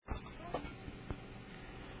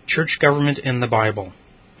Church government in the Bible.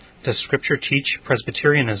 Does Scripture teach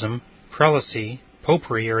Presbyterianism, prelacy,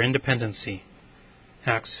 popery, or independency?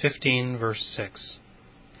 Acts 15, verse 6.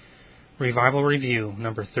 Revival Review,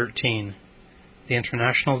 number 13. The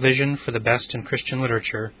International Vision for the Best in Christian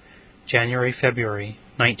Literature, January-February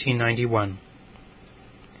 1991.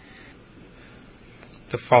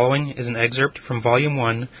 The following is an excerpt from Volume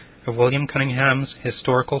 1 of William Cunningham's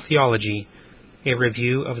Historical Theology, a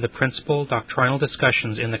review of the principal doctrinal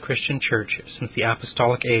discussions in the Christian Church since the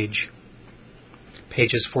Apostolic Age.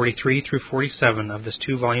 Pages 43 through 47 of this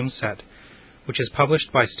two-volume set, which is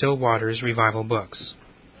published by Still Waters Revival Books.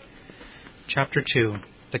 Chapter 2,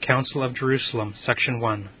 The Council of Jerusalem, Section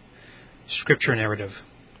 1, Scripture Narrative.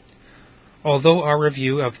 Although our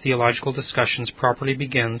review of theological discussions properly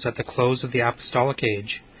begins at the close of the Apostolic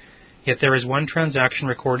Age, yet there is one transaction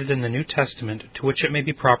recorded in the New Testament to which it may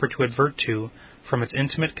be proper to advert to from its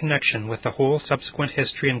intimate connection with the whole subsequent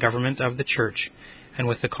history and government of the Church, and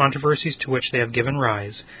with the controversies to which they have given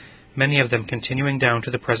rise, many of them continuing down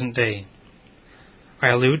to the present day. I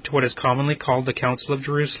allude to what is commonly called the Council of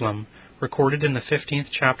Jerusalem, recorded in the 15th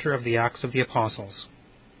chapter of the Acts of the Apostles.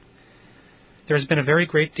 There has been a very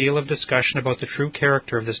great deal of discussion about the true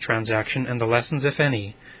character of this transaction and the lessons, if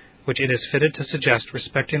any, which it is fitted to suggest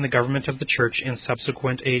respecting the government of the Church in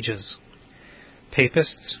subsequent ages.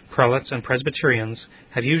 Papists, prelates, and Presbyterians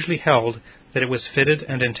have usually held that it was fitted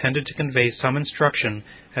and intended to convey some instruction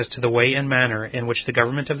as to the way and manner in which the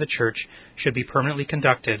government of the Church should be permanently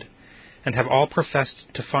conducted, and have all professed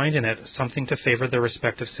to find in it something to favor their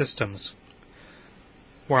respective systems,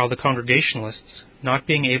 while the Congregationalists, not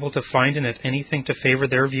being able to find in it anything to favor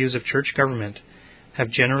their views of church government, have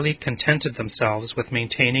generally contented themselves with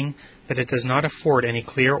maintaining that it does not afford any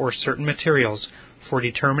clear or certain materials for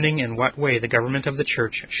determining in what way the government of the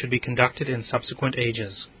Church should be conducted in subsequent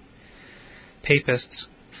ages. Papists,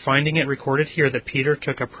 finding it recorded here that Peter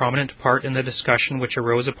took a prominent part in the discussion which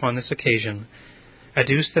arose upon this occasion,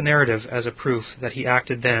 adduce the narrative as a proof that he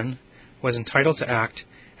acted then, was entitled to act,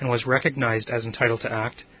 and was recognized as entitled to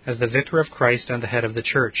act as the vicar of Christ and the head of the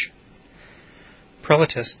Church.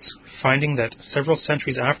 Prelatists, finding that several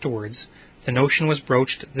centuries afterwards the notion was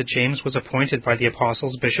broached that James was appointed by the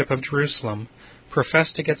Apostles Bishop of Jerusalem,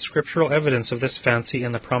 professed to get scriptural evidence of this fancy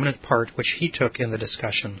in the prominent part which he took in the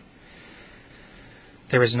discussion.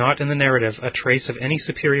 There is not in the narrative a trace of any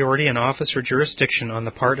superiority in office or jurisdiction on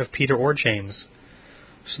the part of Peter or James,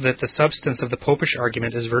 so that the substance of the popish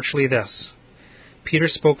argument is virtually this: Peter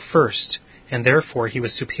spoke first, and therefore he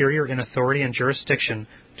was superior in authority and jurisdiction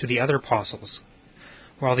to the other apostles,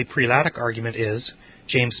 while the prelatic argument is,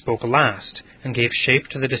 James spoke last, and gave shape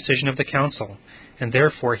to the decision of the council, and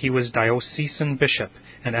therefore he was diocesan bishop,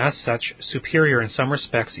 and as such superior in some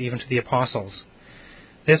respects even to the apostles.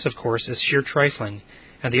 This, of course, is sheer trifling,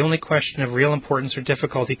 and the only question of real importance or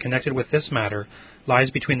difficulty connected with this matter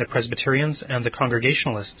lies between the Presbyterians and the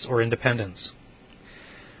Congregationalists or Independents.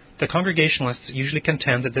 The Congregationalists usually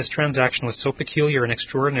contend that this transaction was so peculiar and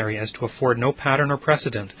extraordinary as to afford no pattern or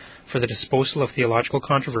precedent for the disposal of theological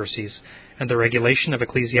controversies and the regulation of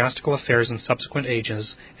ecclesiastical affairs in subsequent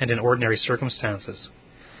ages and in ordinary circumstances,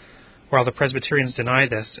 while the Presbyterians deny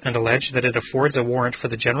this and allege that it affords a warrant for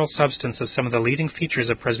the general substance of some of the leading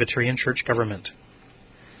features of Presbyterian church government.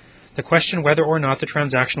 The question whether or not the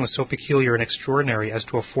transaction was so peculiar and extraordinary as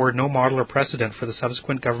to afford no model or precedent for the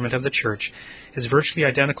subsequent government of the Church is virtually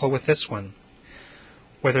identical with this one: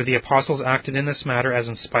 whether the apostles acted in this matter as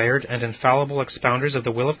inspired and infallible expounders of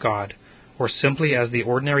the will of God, or simply as the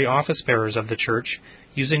ordinary office-bearers of the Church,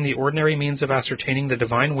 using the ordinary means of ascertaining the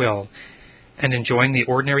divine will and enjoying the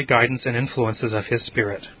ordinary guidance and influences of His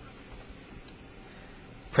Spirit.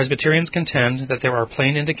 Presbyterians contend that there are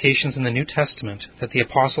plain indications in the New Testament that the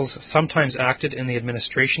apostles sometimes acted in the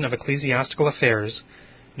administration of ecclesiastical affairs,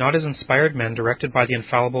 not as inspired men directed by the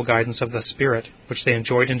infallible guidance of the Spirit, which they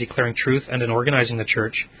enjoyed in declaring truth and in organizing the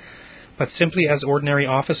Church, but simply as ordinary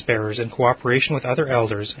office-bearers in cooperation with other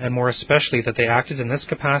elders, and more especially that they acted in this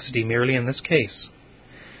capacity merely in this case.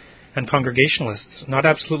 And Congregationalists, not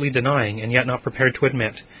absolutely denying and yet not prepared to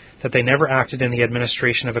admit that they never acted in the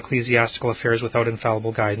administration of ecclesiastical affairs without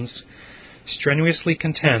infallible guidance, strenuously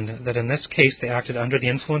contend that in this case they acted under the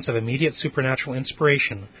influence of immediate supernatural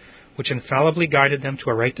inspiration, which infallibly guided them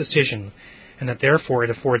to a right decision, and that therefore it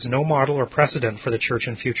affords no model or precedent for the Church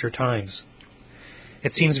in future times.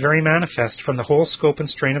 It seems very manifest from the whole scope and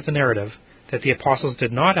strain of the narrative that the apostles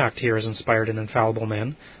did not act here as inspired and infallible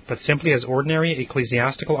men, but simply as ordinary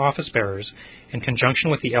ecclesiastical office-bearers in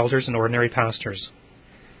conjunction with the elders and ordinary pastors.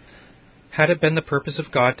 Had it been the purpose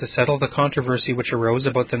of God to settle the controversy which arose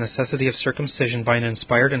about the necessity of circumcision by an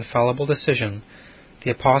inspired and fallible decision,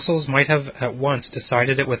 The apostles might have at once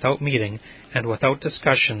decided it without meeting and without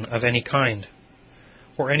discussion of any kind.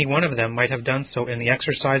 Or any one of them might have done so in the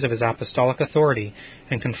exercise of his apostolic authority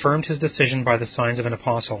and confirmed his decision by the signs of an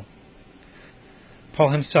apostle.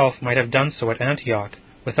 Paul himself might have done so at Antioch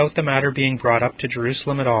without the matter being brought up to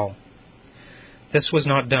Jerusalem at all. This was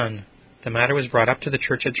not done. The matter was brought up to the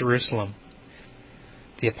church at Jerusalem.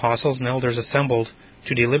 The apostles and elders assembled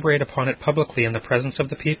to deliberate upon it publicly in the presence of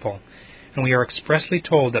the people, and we are expressly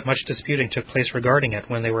told that much disputing took place regarding it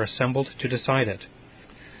when they were assembled to decide it.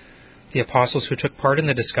 The apostles who took part in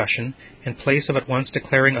the discussion, in place of at once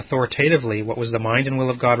declaring authoritatively what was the mind and will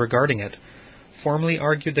of God regarding it, formally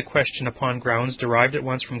argued the question upon grounds derived at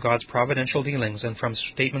once from God's providential dealings and from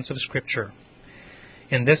statements of Scripture.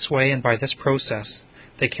 In this way and by this process,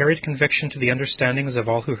 they carried conviction to the understandings of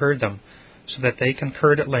all who heard them, so that they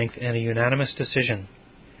concurred at length in a unanimous decision.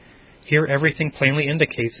 Here everything plainly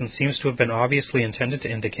indicates, and seems to have been obviously intended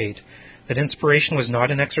to indicate, that inspiration was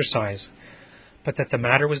not an exercise, but that the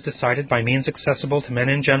matter was decided by means accessible to men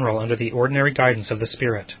in general under the ordinary guidance of the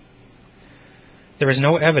Spirit. There is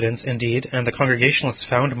no evidence, indeed, and the Congregationalists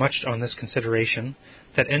found much on this consideration,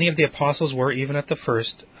 that any of the apostles were, even at the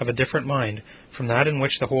first, of a different mind from that in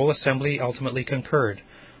which the whole assembly ultimately concurred,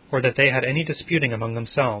 or that they had any disputing among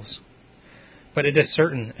themselves. But it is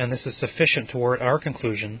certain, and this is sufficient to warrant our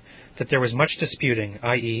conclusion, that there was much disputing,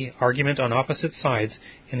 i.e., argument on opposite sides,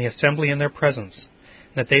 in the assembly in their presence,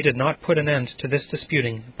 and that they did not put an end to this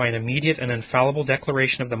disputing by an immediate and infallible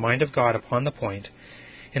declaration of the mind of God upon the point,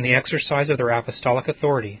 in the exercise of their apostolic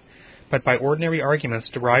authority, but by ordinary arguments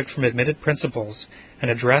derived from admitted principles, and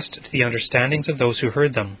addressed to the understandings of those who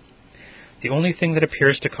heard them. The only thing that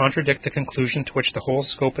appears to contradict the conclusion to which the whole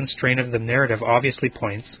scope and strain of the narrative obviously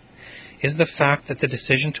points is the fact that the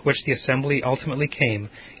decision to which the assembly ultimately came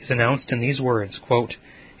is announced in these words, quote,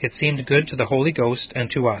 "It seemed good to the Holy Ghost and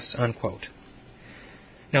to us," unquote.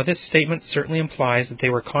 Now this statement certainly implies that they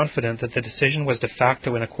were confident that the decision was de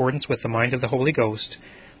facto in accordance with the mind of the Holy Ghost,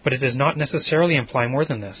 but it does not necessarily imply more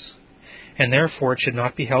than this, and therefore it should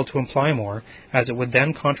not be held to imply more, as it would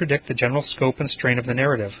then contradict the general scope and strain of the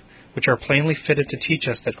narrative, which are plainly fitted to teach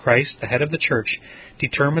us that Christ, the head of the Church,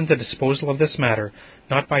 determined the disposal of this matter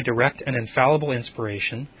not by direct and infallible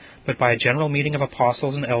inspiration, but by a general meeting of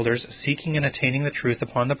apostles and elders seeking and attaining the truth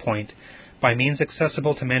upon the point, by means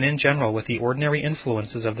accessible to men in general with the ordinary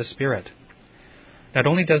influences of the Spirit. Not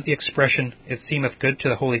only does the expression, "It seemeth good to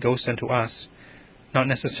the Holy Ghost and to us," not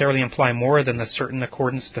necessarily imply more than the certain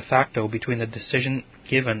accordance de facto between the decision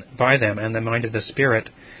given by them and the mind of the Spirit,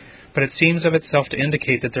 but it seems of itself to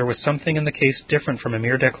indicate that there was something in the case different from a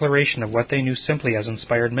mere declaration of what they knew simply as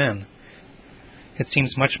inspired men. It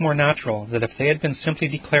seems much more natural that if they had been simply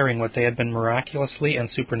declaring what they had been miraculously and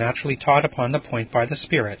supernaturally taught upon the point by the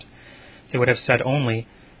Spirit, they would have said only,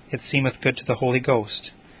 "It seemeth good to the Holy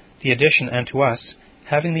Ghost," the addition "and to us"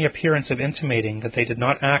 having the appearance of intimating that they did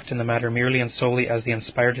not act in the matter merely and solely as the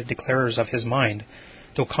inspired declarers of his mind,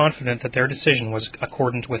 though confident that their decision was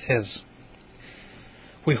accordant with his.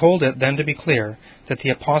 We hold it, then, to be clear that the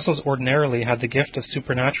apostles ordinarily had the gift of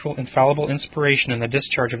supernatural, infallible inspiration in the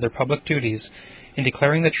discharge of their public duties, in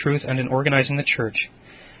declaring the truth and in organizing the church.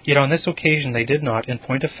 Yet on this occasion they did not, in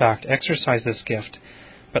point of fact, exercise this gift,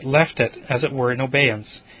 but left it, as it were, in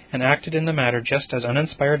abeyance, and acted in the matter just as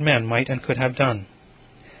uninspired men might and could have done.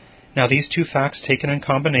 Now these two facts taken in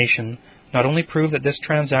combination not only prove that this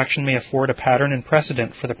transaction may afford a pattern and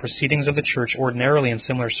precedent for the proceedings of the Church ordinarily in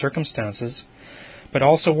similar circumstances, but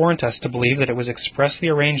also warrant us to believe that it was expressly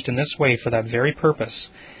arranged in this way for that very purpose,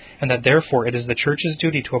 and that therefore it is the Church's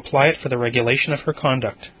duty to apply it for the regulation of her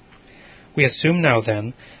conduct. We assume now,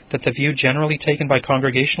 then, that the view generally taken by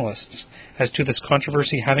Congregationalists as to this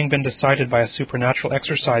controversy having been decided by a supernatural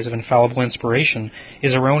exercise of infallible inspiration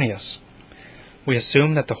is erroneous. We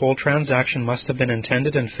assume that the whole transaction must have been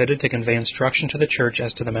intended and fitted to convey instruction to the Church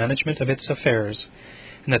as to the management of its affairs,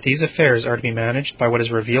 and that these affairs are to be managed by what is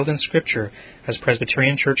revealed in Scripture as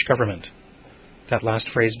Presbyterian Church government. That last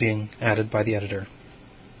phrase being added by the editor.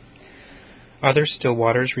 Other Still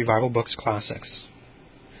Waters Revival Books Classics.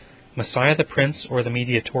 Messiah the Prince, or the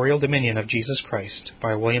Mediatorial Dominion of Jesus Christ,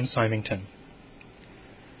 by William Symington.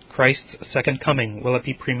 Christ's Second Coming, Will It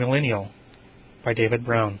Be Premillennial? By David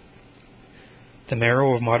Brown. The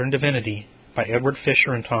Marrow of Modern Divinity, by Edward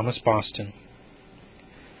Fisher and Thomas Boston.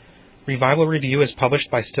 Revival Review is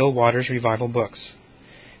published by Still Waters Revival Books.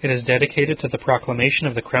 It is dedicated to the proclamation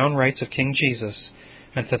of the crown rights of King Jesus,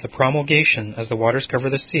 and to the promulgation, as the waters cover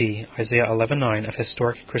the sea, Isaiah 11:9, of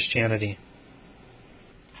historic Christianity.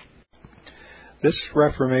 This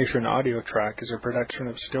Reformation audio track is a production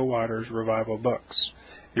of Still Waters Revival Books.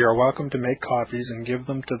 You are welcome to make copies and give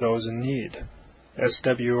them to those in need.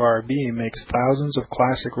 SWRB makes thousands of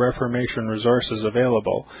classic Reformation resources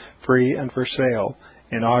available, free and for sale,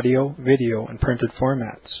 in audio, video, and printed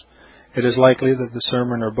formats. It is likely that the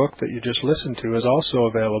sermon or book that you just listened to is also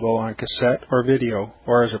available on cassette or video,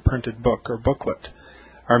 or as a printed book or booklet.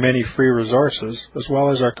 Our many free resources, as well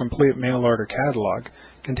as our complete mail-order catalog,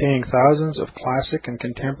 containing thousands of classic and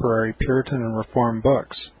contemporary Puritan and Reformed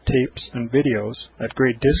books, tapes, and videos at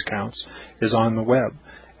great discounts, is on the web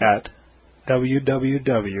at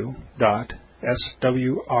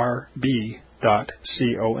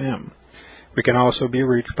www.swrb.com. We can also be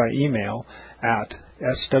reached by email at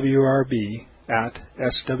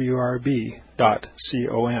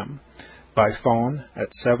swrb@swrb.com, by phone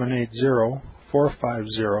at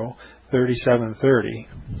 780-450-3730,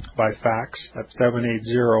 by fax at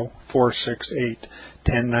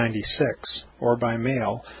 780-468-1096, or by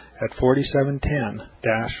mail at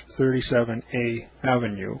 4710-37A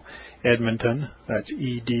Avenue, Edmonton, that's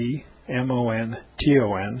Edmonton,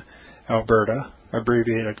 Alberta,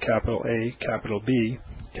 abbreviated capital A, capital B,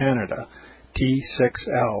 Canada,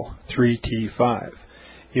 T6L3T5.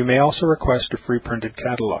 You may also request a free printed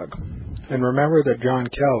catalog. And remember that John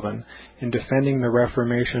Calvin, in defending the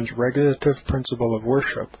Reformation's regulative principle of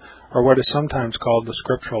worship, or what is sometimes called the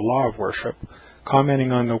scriptural law of worship,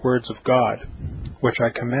 commenting on the words of God, "Which I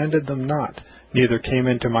commanded them not, neither came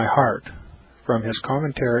into my heart," from his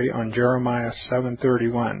commentary on Jeremiah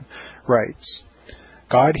 7:31, writes,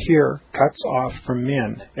 "God here cuts off from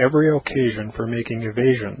men every occasion for making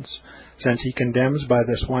evasions, since he condemns by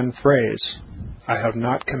this one phrase, 'I have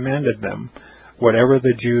not commanded them,' whatever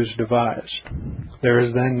the Jews devised. There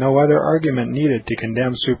is then no other argument needed to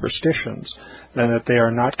condemn superstitions than that they are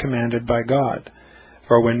not commanded by God.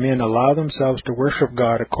 For when men allow themselves to worship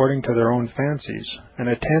God according to their own fancies, and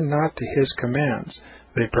attend not to his commands,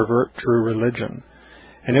 they pervert true religion.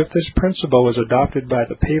 And if this principle was adopted by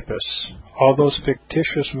the Papists, all those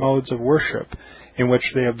fictitious modes of worship in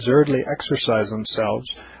which they absurdly exercise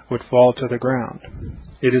themselves would fall to the ground.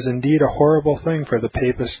 It is indeed a horrible thing for the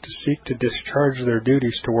Papists to seek to discharge their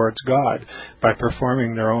duties towards God by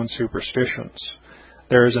performing their own superstitions.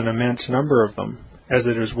 There is an immense number of them, as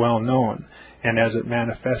it is well known, and as it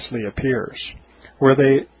manifestly appears. Were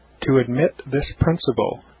they to admit this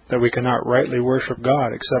principle, that we cannot rightly worship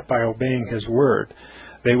God except by obeying his word,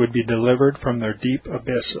 they would be delivered from their deep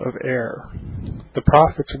abyss of error. The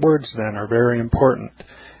prophet's words, then, are very important,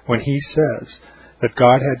 when he says that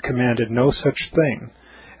God had commanded no such thing,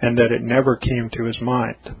 and that it never came to his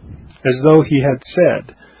mind, as though he had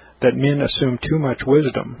said that men assume too much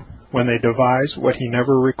wisdom when they devise what he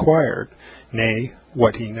never required, nay,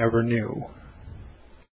 what he never knew.